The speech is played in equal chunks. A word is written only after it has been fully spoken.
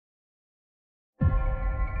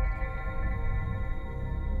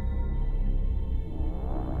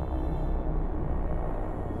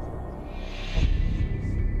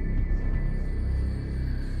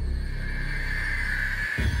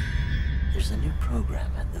new program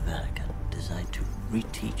at the Vatican designed to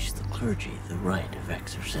reteach the clergy the rite of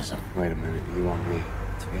exorcism. Wait a minute, you want me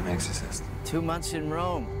to be an exorcist? 2 months in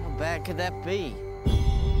Rome. How bad could that be?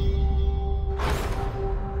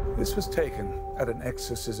 This was taken at an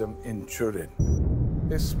exorcism in Turin.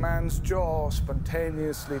 This man's jaw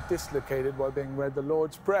spontaneously dislocated while being read the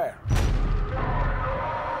Lord's Prayer.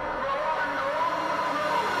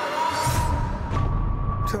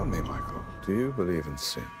 Tell me, Michael, do you believe in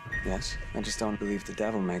sin? Yes, I just don't believe the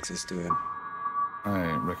devil makes us do it. I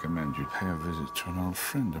recommend you pay a visit to an old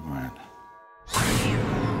friend of mine.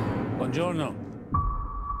 Buongiorno.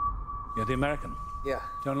 You're the American? Yeah.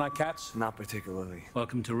 Don't like cats? Not particularly.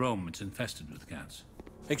 Welcome to Rome. It's infested with cats.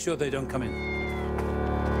 Make sure they don't come in.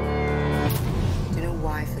 Do you know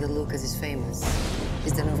why Father Lucas is famous?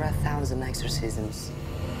 He's done over 1,000 exorcisms.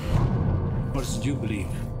 What is it you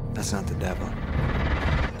believe? That's not the devil.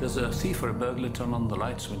 Does a thief or a burglar turn on the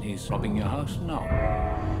lights when he's robbing your house? No.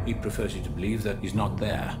 He prefers you to believe that he's not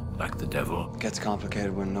there, like the devil. It gets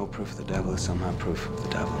complicated when no proof of the devil is somehow proof of the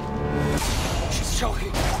devil. She's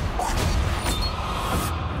choking.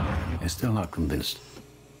 You're still not convinced.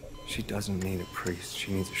 She doesn't need a priest.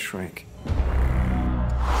 She needs a shrink.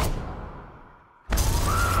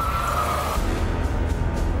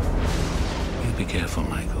 You be careful,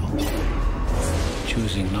 Michael.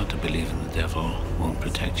 Choosing not to believe in the devil won't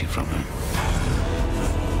protect you from him.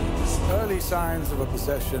 Early signs of a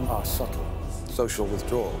possession are subtle. Social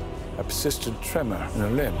withdrawal, a persistent tremor in a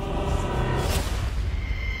limb.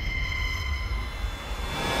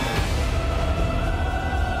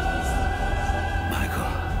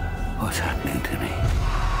 Michael, what's happening to me?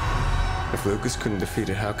 If Lucas couldn't defeat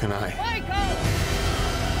it, how can I?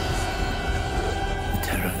 The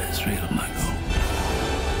terror is real, Michael.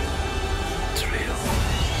 It's real.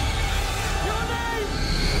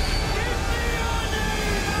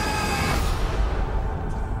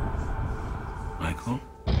 Michael,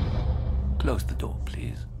 close the door,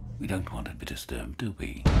 please. We don't want to be disturbed, do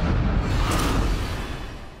we?